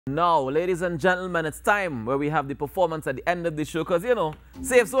Now, ladies and gentlemen, it's time where we have the performance at the end of the show because, you know,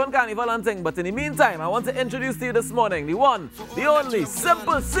 Safe Zone Carnival and thing. But in the meantime, I want to introduce to you this morning the one, the only,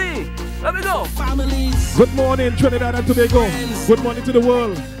 Simple C. Let me go. Good morning, Trinidad and Tobago. Good morning to the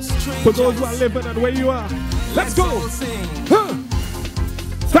world. For those who are living and where you are. Let's go. Huh.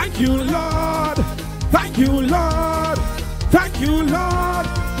 Thank you, Lord. Thank you, Lord. Thank you, Lord.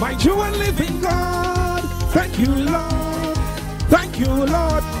 My true and living God. Thank you, Lord. Thank you,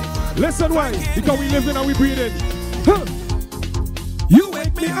 Lord. Listen why? Because we live in and we breathe in. Huh. You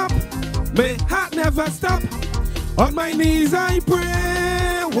wake me up, my heart never stop. On my knees I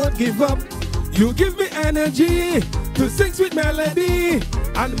pray, won't give up. You give me energy to sing sweet melody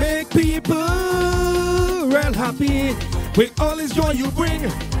and make people real happy. With all this joy you bring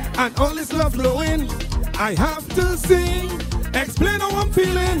and all this love flowing, I have to sing, explain how I'm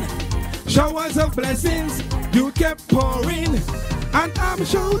feeling. Showers of blessings you kept pouring, and I'm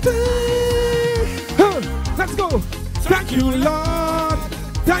shouting. Huh, let's go. Thank you, Lord.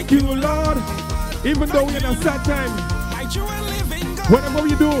 Thank you, Lord. Even though we're in a sad time, whatever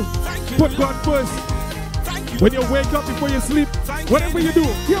you do, put God first. When you wake up before you sleep, whatever you do,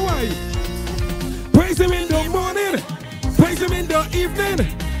 hear why. Praise Him in the morning, praise Him in the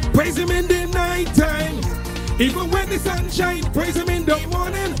evening, praise Him in the night time. Even when the sun shines, praise Him in the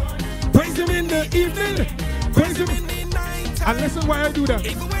morning, praise Him in the evening, praise Him in the night. And listen why I do that.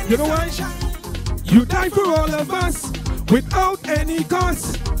 You know why? You died for all of us without any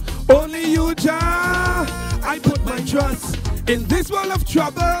cost. Only you, Jah, I put my trust. In this world of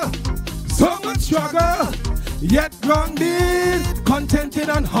trouble, so much struggle, yet grounded, contented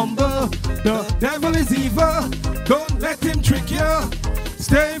and humble. The devil is evil, don't let him trick you.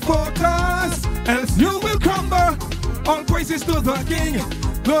 Stay focused, else you will crumble. All praises to the King,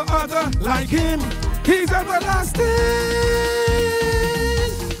 no other like him. He's everlasting.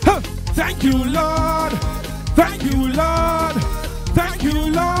 Huh. Thank you, Lord. Thank you, Lord. Thank you,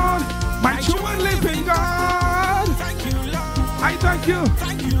 Lord. My true and living God. Thank you, Lord. I thank you.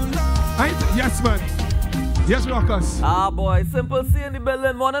 Thank you, Lord. Yes, man. Yes, rockers. Ah, boy. Simple C in the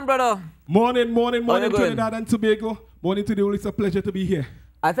building. Morning, brother. Morning, Trinidad and Tobago. Morning to the world. It's a pleasure to be here.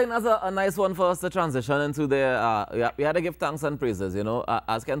 I think that's a nice one for us to transition into the, we had to give thanks and praises, you know.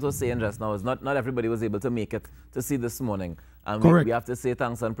 As Kent was saying just now, not everybody was able to make it to see this morning. And we have to say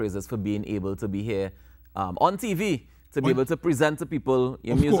thanks and praises for being able to be here on TV, to be able to present to people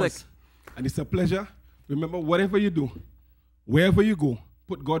your music. Course. And it's a pleasure. Remember, whatever you do, wherever you go,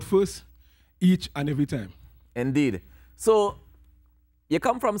 put God first each and every time. Indeed. So, you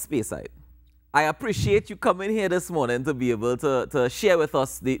come from Speyside. I appreciate you coming here this morning to be able to share with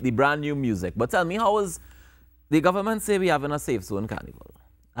us the brand new music. But tell me, how is the government say we having a safe zone carnival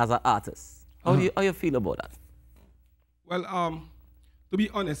as an artist? How do you feel about that? Well, to be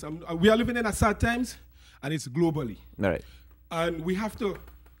honest, we are living in a sad times, and it's globally. All right. And we have to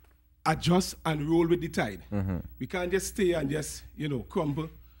adjust and roll with the tide. We can't just stay and just, crumble.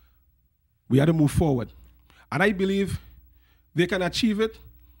 We have to move forward. And I believe they can achieve it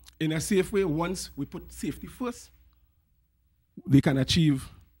in a safe way. Once we put safety first, they can achieve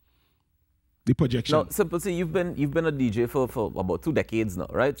the projection. Now, Simple C, you've been a DJ for about 2 decades now,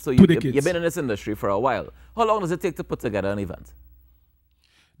 right? So 2 decades. You've been in this industry for a while. How long does it take to put together an event?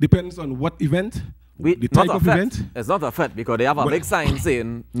 Depends on what event, the type of event. It's not a fete because they have a big sign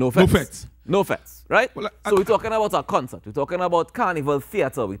saying no fetes. No fetes. No fetes, right? Well, so we're talking about a concert. We're talking about carnival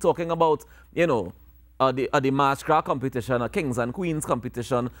theater. We're talking about, the Masquerade competition, a Kings and Queens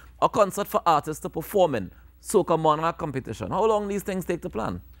competition, a concert for artists to perform in, Soca Monarch competition. How long these things take to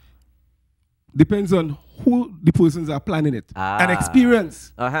plan? Depends on who the persons are planning it. And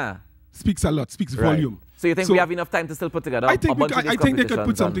experience speaks a lot, speaks volume. So you think we have enough time to still put together I think they could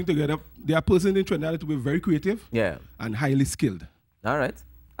put something together. There are persons in Trinidad to be very creative and highly skilled. All right.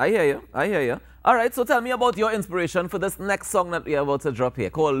 I hear you. All right, so tell me about your inspiration for this next song that we're about to drop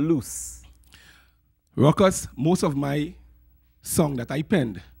here, called Loose. Rockers, most of my song that I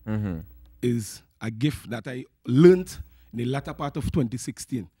penned is a gift that I learned in the latter part of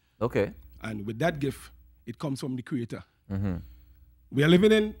 2016. Okay. And with that gift, it comes from the Creator. We are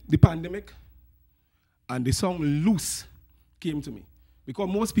living in the pandemic, and the song Loose came to me. Because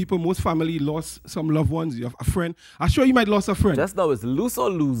most people, most family lost some loved ones. You have a friend. I'm sure you might lost a friend. Just now, it's loose or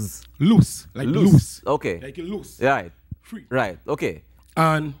lose? Loose. Like loose. Okay. Like loose. Right. Free. Right. Okay.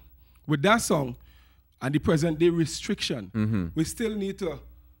 And with that song, and the present day restriction, we still need to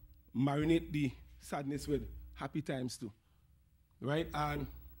marinate the sadness with happy times too. Right? And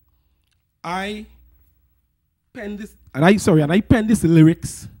I penned this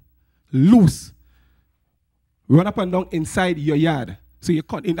lyrics, loose, run up and down inside your yard, So you're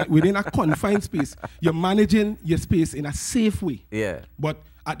within a confined space. You're managing your space in a safe way. Yeah. But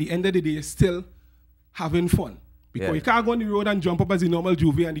at the end of the day, you're still having fun. Because you can't go on the road and jump up as a normal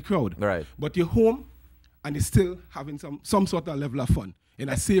juvie and the crowd. Right. But you're home and you're still having some sort of level of fun in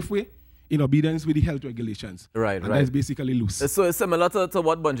a safe way, in obedience with the health regulations. Right, and that's basically loose. So it's similar to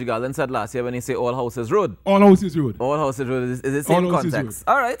what Bungie Garland said last year when he said all houses road. All houses road. All houses road is the same context.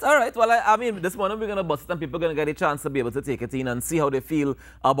 All right. Well, I mean, this morning we're going to bust it and people are going to get a chance to be able to take it in and see how they feel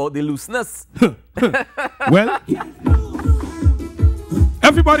about the looseness. Well,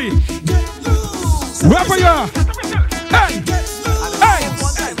 everybody, wherever you are, hey,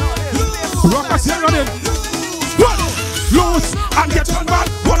 rockers here running. Loose and get on back.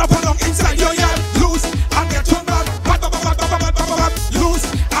 Run up and down inside your yard. Loose and get on back. Loose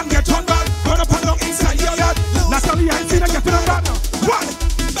and get on back. Run up and down inside your yard. Natalie, I see them getting on back now. One,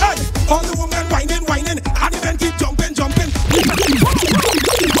 hey, all the women whining, and the men keep jumping.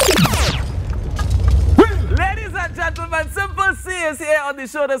 Ladies and gentlemen, Simple C is here on the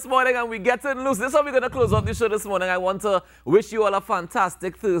show this morning and we're getting loose. This is how we're going to close off the show this morning. I want to wish you all a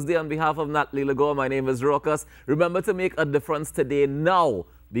fantastic Thursday on behalf of Natalie Lago. My name is Rokas. Remember to make a difference today now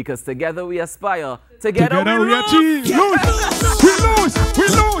because together we aspire. Together we achieve. We lose.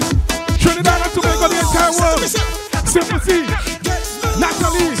 Trinidad and Tobago, the entire world. Simple C,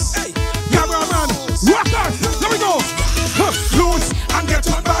 Natalie, cameraman, Rokas. Let me go. Loose and get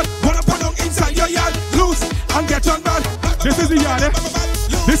on bad. Run up and down inside your yard. Loose and get on bad. This is the yard, eh?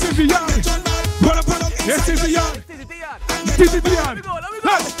 This is the yard. Run up and down. This is the yard. This is the yard.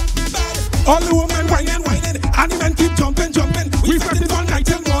 All the women whining, and the men keep jumping. We fretting all night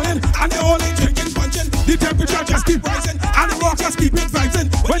till morning, and they're only drinking, punching. The temperature just keep rising, and the walk just keep it vibing.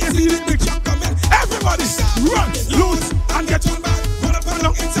 When you see the big shot coming, everybody run, loose and get on back. Run up and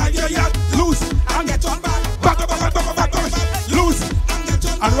down inside your yard. Loose and get on back. Back. Loose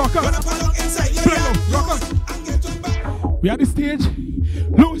and rock up. Rock up. We are the stage.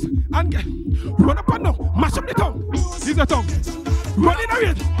 Loose and get. Run up and down. Mash up the tongue. This is the tongue. Run in the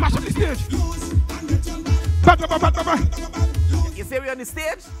ring. Mash up the stage. Back. You say we're on the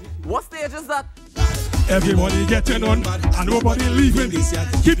stage? What stage is that? Everybody getting on and nobody leaving.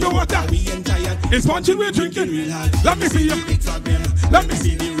 Keep your water. It's punching, we're drinking. Let me see you. Let me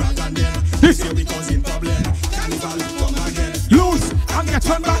see the rock and them. This year we causing problem. Carnival come again. Loose and get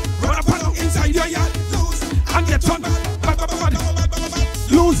on back. Run up and down inside your yard. Loose and get on back.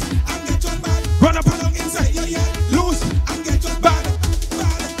 Loose and get on back. Run up and down inside your yard. Loose and get on back.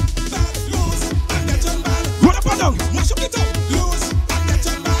 Loose and get on back. Run up and down. Mash up the tongue. Loose and get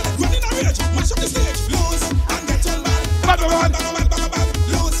on back. Run in a rage. Mash up the stage. Loose and get on back.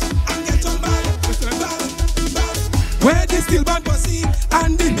 Loose and get on back. Where the steel band pussy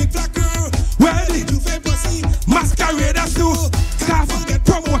and the big black girl. Where the duvet pussy masqueraders too. Can't forget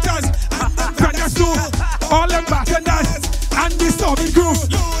promoters and the vendors too. All them bartenders and the storming crew.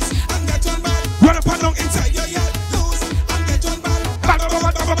 Loose and get on back. Run up and down inside your yard. Loose and get on back.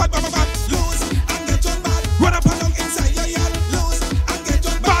 Loose and get on back. Run up and down inside your yard. Loose and get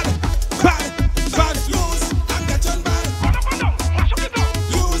on back. Loose and get on back. Run up and down. Mash up the door.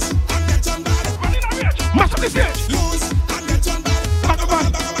 Loose and get on back. Run in a rage. Mash up the stage. Loose and get on back.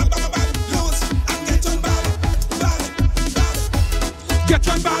 Loose and get on back. Get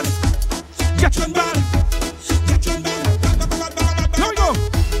on back. Get on back. Get on back. Here we go.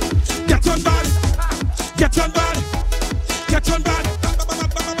 Get on back. Get on back. Get on back.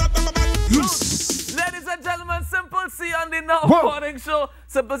 Loose. Ladies and gentlemen, Simple C on the Now Morning Show.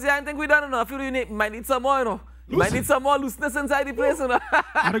 Simple C, I think we done enough. You might need some more, you know. You might need some more looseness inside the place, you know.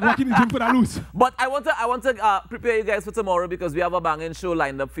 I don't go in the gym for that loose. But I want to prepare you guys for tomorrow because we have a banging show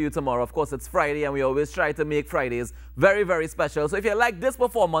lined up for you tomorrow. Of course, it's Friday, and we always try to make Fridays very, very special. So if you like this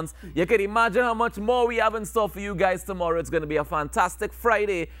performance, you can imagine how much more we have in store for you guys tomorrow. It's going to be a fantastic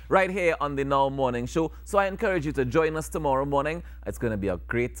Friday right here on the Now Morning Show. So I encourage you to join us tomorrow morning. It's going to be a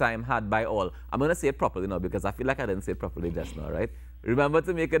great time had by all. I'm going to say it properly now because I feel like I didn't say it properly just now, right? Remember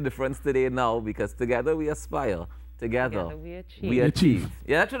to make a difference today now because together we aspire. Together we achieve.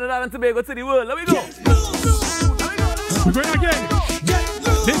 Yeah, Trinidad and Tobago to the world. Let me go. We're going again.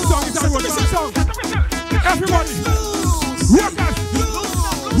 This song is our song. Everybody. Rockers.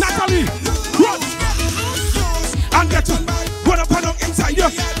 Natalie. Run. And get on. Run up and down inside you.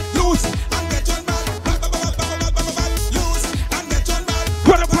 Loose. And get on. Loose. And get on.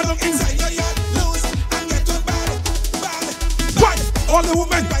 Run up and down inside you. Loose. And get on. All the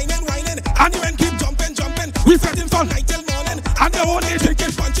women whining. And the men keep jumping. We fretting from night till morning. And the only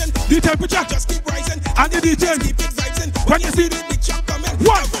drinking, punching. The temperature just keep rising. And the DJs keep it vibing. When you see the big shot coming. 1,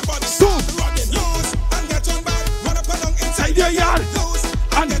 2, running. Loose and get on back. Run up and down inside your yard. Loose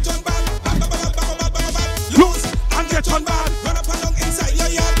turn bad.